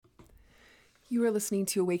You are listening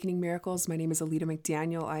to Awakening Miracles. My name is Alita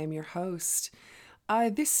McDaniel. I am your host.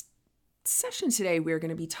 This session today, we're going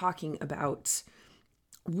to be talking about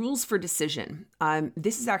rules for decision.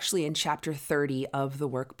 This is actually in chapter 30 of the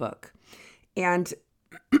workbook. And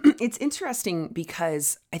it's interesting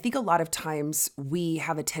because I think a lot of times we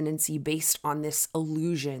have a tendency based on this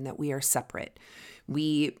illusion that we are separate.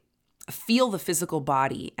 We feel the physical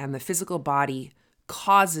body, and the physical body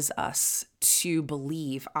causes us to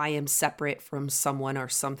believe I am separate from someone or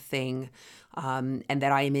something, and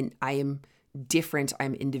that I am different,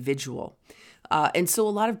 I'm individual. And so a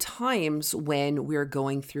lot of times when we're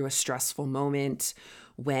going through a stressful moment,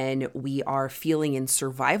 when we are feeling in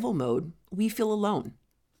survival mode, we feel alone.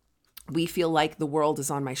 We feel like the world is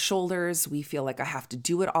on my shoulders. We feel like I have to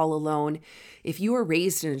do it all alone. If you were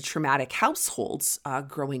raised in a traumatic household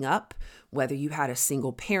growing up, whether you had a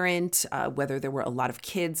single parent, whether there were a lot of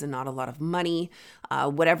kids and not a lot of money,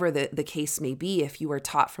 whatever the case may be, if you were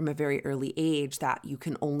taught from a very early age that you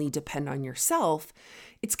can only depend on yourself,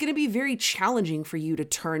 it's going to be very challenging for you to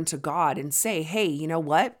turn to God and say, hey, you know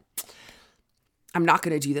what? I'm not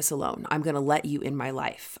going to do this alone. I'm going to let you in my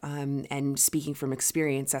life. And speaking from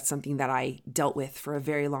experience, that's something that I dealt with for a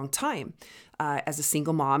very long time as a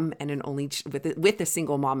single mom and with a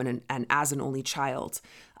single mom and as an only child.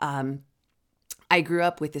 I grew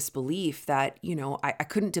up with this belief that, I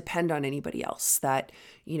couldn't depend on anybody else, that,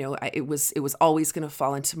 it was always going to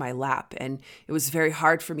fall into my lap. And it was very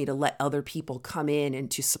hard for me to let other people come in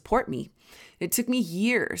and to support me. It took me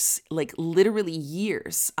years, like literally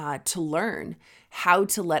years, to learn how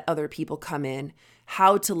to let other people come in,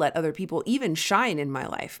 how to let other people even shine in my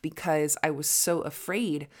life, because I was so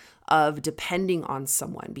afraid of depending on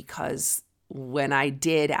someone. Because when I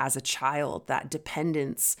did as a child, that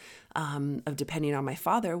dependence of depending on my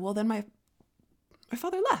father, well, then my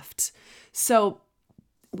father left. So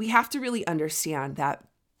we have to really understand that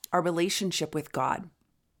our relationship with God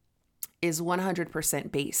is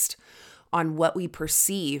 100% based on what we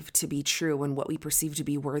perceive to be true and what we perceive to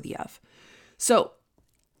be worthy of. So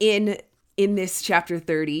in this chapter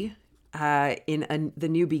 30, the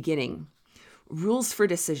new beginning, rules for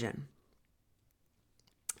decision,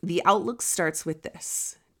 the outlook starts with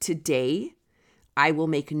this: today, I will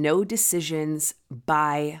make no decisions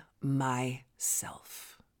by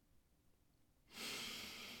myself.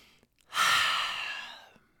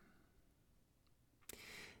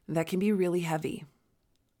 That can be really heavy.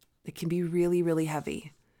 It can be really, really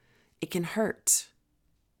heavy. It can hurt.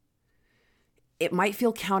 It might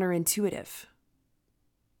feel counterintuitive.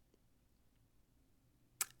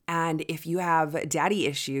 And if you have daddy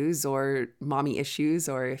issues or mommy issues,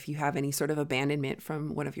 or if you have any sort of abandonment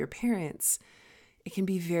from one of your parents, it can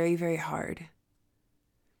be very, very hard.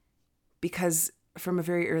 Because from a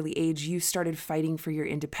very early age, you started fighting for your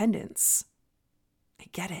independence. I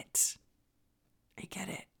get it.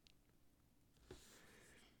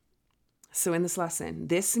 So in this lesson,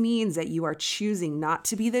 this means that you are choosing not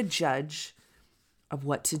to be the judge of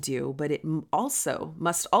what to do, but it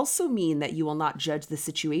must also mean that you will not judge the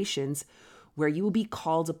situations where you will be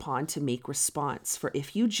called upon to make response. For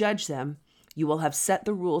if you judge them, you will have set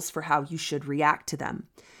the rules for how you should react to them.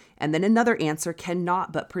 And then another answer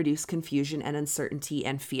cannot but produce confusion and uncertainty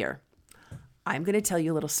and fear. I'm going to tell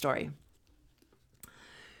you a little story.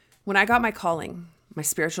 When I got my calling, my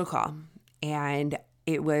spiritual call, and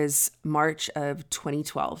it was March of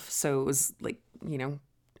 2012. So it was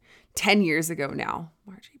 10 years ago now.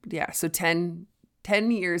 So 10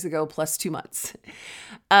 years ago plus 2 months.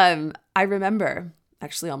 I remember,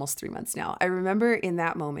 actually almost 3 months now. I remember in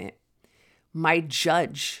that moment, my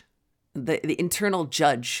judge, the internal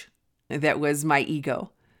judge that was my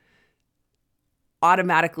ego,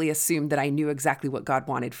 automatically assumed that I knew exactly what God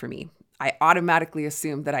wanted for me. I automatically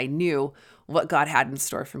assumed that I knew what God had in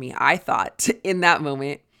store for me. I thought in that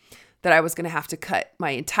moment that I was going to have to cut my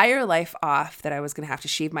entire life off, that I was going to have to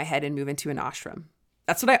shave my head and move into an ashram.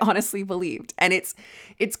 That's what I honestly believed. And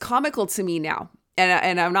it's comical to me now.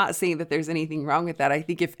 And I'm not saying that there's anything wrong with that. I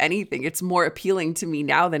think if anything, it's more appealing to me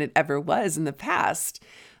now than it ever was in the past.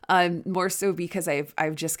 More so because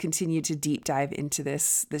I've just continued to deep dive into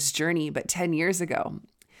this journey. But 10 years ago,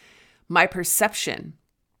 my perception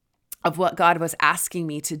of what God was asking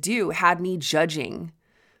me to do had me judging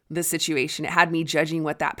the situation. It had me judging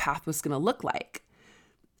what that path was going to look like.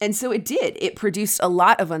 And so it did. It produced a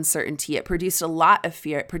lot of uncertainty. It produced a lot of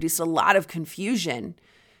fear. It produced a lot of confusion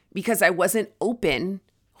because I wasn't open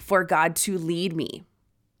for God to lead me.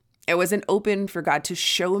 I wasn't open for God to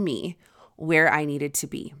show me where I needed to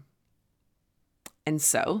be. And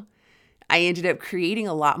so I ended up creating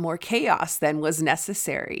a lot more chaos than was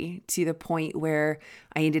necessary, to the point where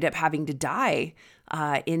I ended up having to die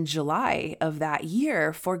in July of that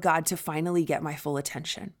year for God to finally get my full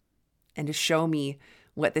attention and to show me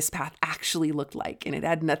what this path actually looked like. And it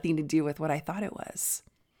had nothing to do with what I thought it was.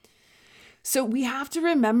 So we have to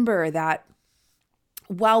remember that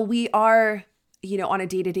while we are, on a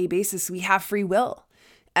day-to-day basis, we have free will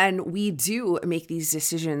and we do make these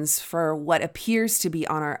decisions for what appears to be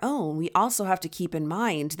on our own. We also have to keep in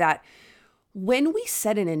mind that when we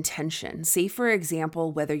set an intention, say, for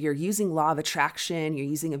example, whether you're using law of attraction, you're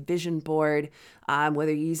using a vision board,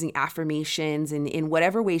 whether you're using affirmations, and in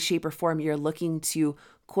whatever way, shape, or form you're looking to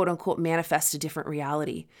quote unquote manifest a different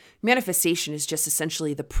reality. Manifestation is just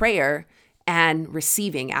essentially the prayer and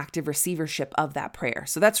receiving, active receivership of that prayer.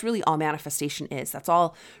 So that's really all manifestation is. That's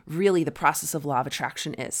all really the process of law of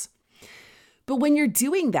attraction is. But when you're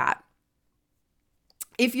doing that,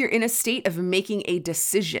 if you're in a state of making a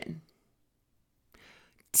decision,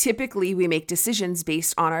 typically we make decisions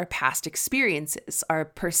based on our past experiences, our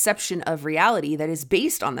perception of reality that is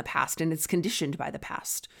based on the past and it's conditioned by the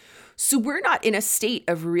past. So we're not in a state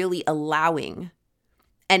of really allowing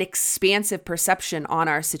an expansive perception on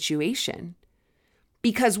our situation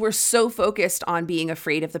because we're so focused on being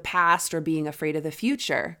afraid of the past or being afraid of the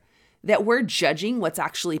future that we're judging what's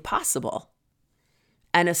actually possible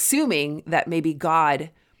and assuming that maybe God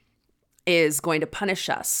is going to punish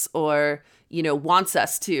us or, wants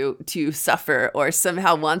us to suffer or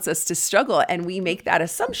somehow wants us to struggle. And we make that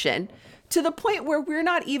assumption to the point where we're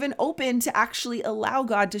not even open to actually allow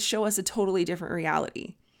God to show us a totally different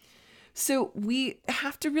reality. So we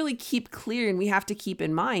have to really keep clear and we have to keep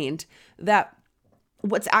in mind that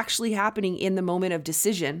what's actually happening in the moment of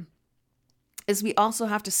decision is we also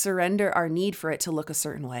have to surrender our need for it to look a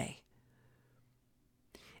certain way.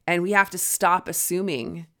 And we have to stop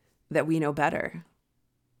assuming that we know better.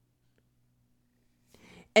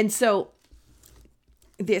 And so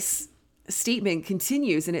this statement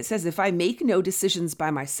continues and it says, if I make no decisions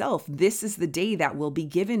by myself, this is the day that will be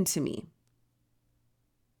given to me.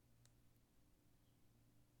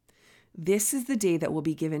 This is the day that will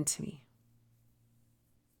be given to me.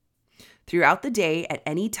 Throughout the day, at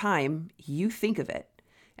any time you think of it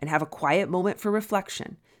and have a quiet moment for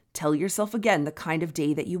reflection, tell yourself again the kind of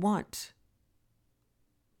day that you want.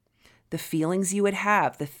 The feelings you would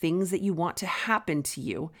have, the things that you want to happen to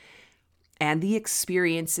you, and the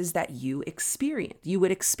experiences that you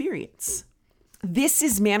would experience. This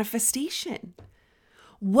is manifestation.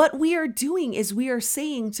 What we are doing is we are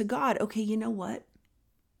saying to God, okay, you know what?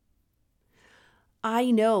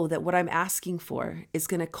 I know that what I'm asking for is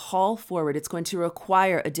going to call forward. It's going to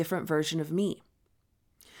require a different version of me.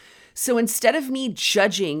 So instead of me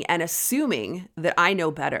judging and assuming that I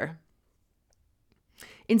know better,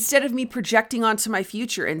 instead of me projecting onto my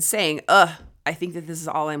future and saying, I think that this is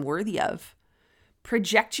all I'm worthy of,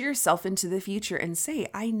 project yourself into the future and say,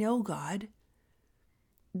 I know, God,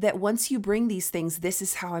 that once you bring these things, this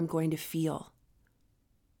is how I'm going to feel.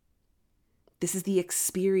 This is the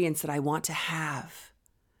experience that I want to have.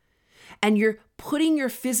 And you're putting your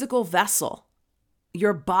physical vessel,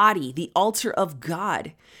 your body, the altar of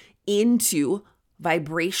God, into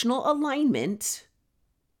vibrational alignment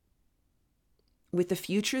with the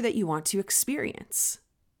future that you want to experience.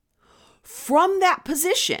 From that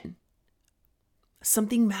position,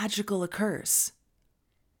 something magical occurs.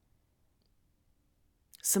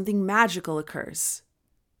 Something magical occurs.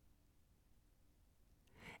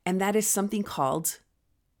 And that is something called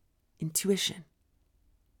intuition.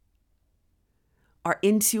 Our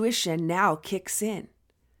intuition now kicks in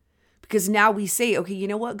because now we say, okay, you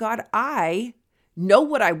know what, God, I know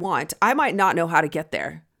what I want. I might not know how to get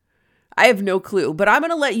there. I have no clue, but I'm going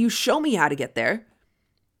to let you show me how to get there.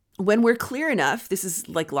 When we're clear enough, this is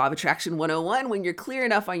like Law of Attraction 101, when you're clear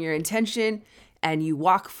enough on your intention and you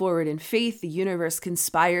walk forward in faith, the universe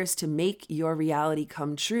conspires to make your reality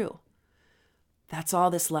come true. That's all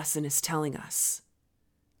this lesson is telling us.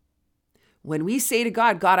 When we say to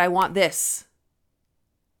God, God, I want this.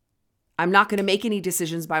 I'm not going to make any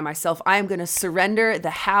decisions by myself. I am going to surrender the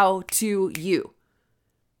how to you.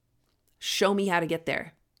 Show me how to get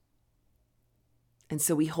there. And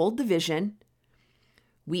so we hold the vision.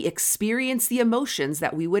 We experience the emotions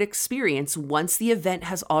that we would experience once the event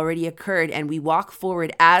has already occurred, and we walk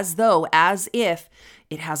forward as if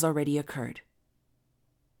it has already occurred.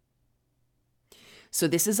 So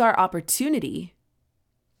this is our opportunity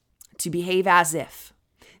to behave as if.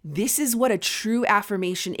 This is what a true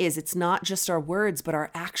affirmation is. It's not just our words, but our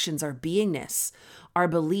actions, our beingness, our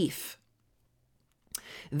belief.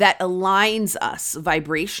 that aligns us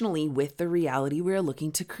vibrationally with the reality we're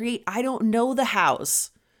looking to create. I don't know the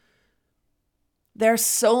hows. There are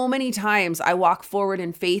so many times I walk forward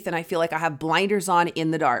in faith and I feel like I have blinders on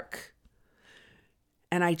in the dark.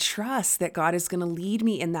 And I trust that God is going to lead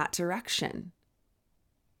me in that direction.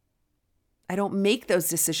 I don't make those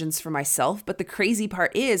decisions for myself, but the crazy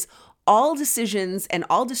part is all decisions and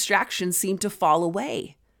all distractions seem to fall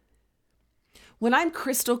away. When I'm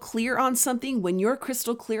crystal clear on something, when you're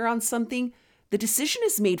crystal clear on something, the decision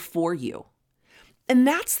is made for you. And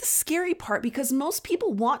that's the scary part because most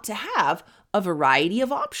people want to have a variety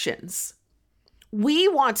of options. We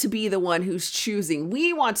want to be the one who's choosing.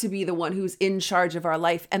 We want to be the one who's in charge of our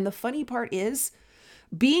life. And the funny part is,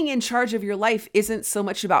 being in charge of your life isn't so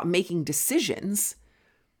much about making decisions.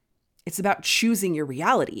 It's about choosing your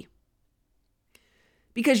reality.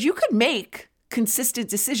 Because you could make consistent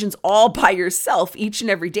decisions all by yourself each and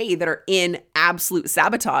every day that are in absolute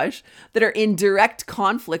sabotage, that are in direct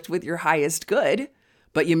conflict with your highest good,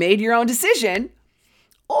 but you made your own decision.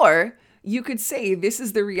 Or you could say, this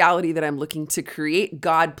is the reality that I'm looking to create.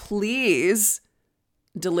 God, please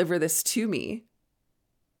deliver this to me.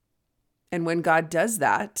 And when God does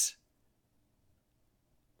that,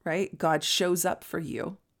 right, God shows up for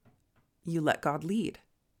you. You let God lead.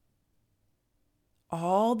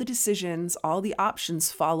 All the decisions, all the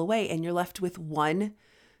options fall away, and you're left with one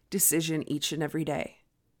decision each and every day.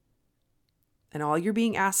 And all you're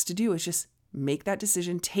being asked to do is just make that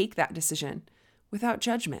decision, take that decision without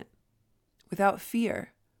judgment, without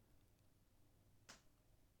fear.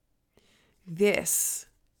 This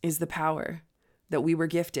is the power that we were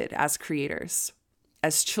gifted as creators,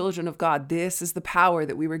 as children of God. This is the power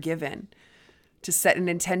that we were given to set an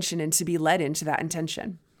intention and to be led into that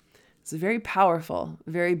intention. It's a very powerful,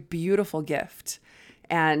 very beautiful gift.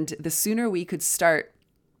 And the sooner we could start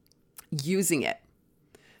using it,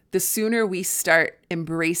 the sooner we start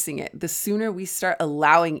embracing it, the sooner we start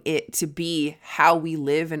allowing it to be how we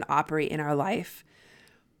live and operate in our life,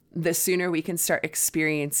 the sooner we can start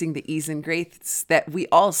experiencing the ease and grace that we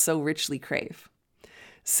all so richly crave.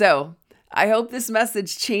 So I hope this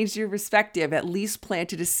message changed your perspective, at least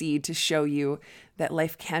planted a seed to show you that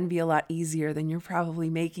life can be a lot easier than you're probably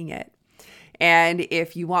making it. And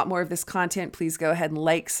if you want more of this content, please go ahead and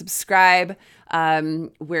like, subscribe,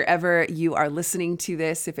 wherever you are listening to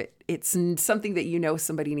this. If it's something that you know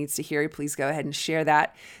somebody needs to hear, please go ahead and share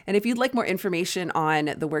that. And if you'd like more information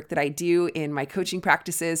on the work that I do in my coaching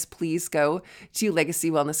practices, please go to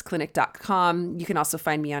legacywellnessclinic.com. You can also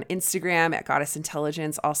find me on Instagram at Goddess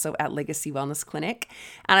Intelligence, also at Legacy Wellness Clinic.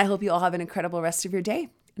 And I hope you all have an incredible rest of your day.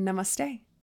 Namaste.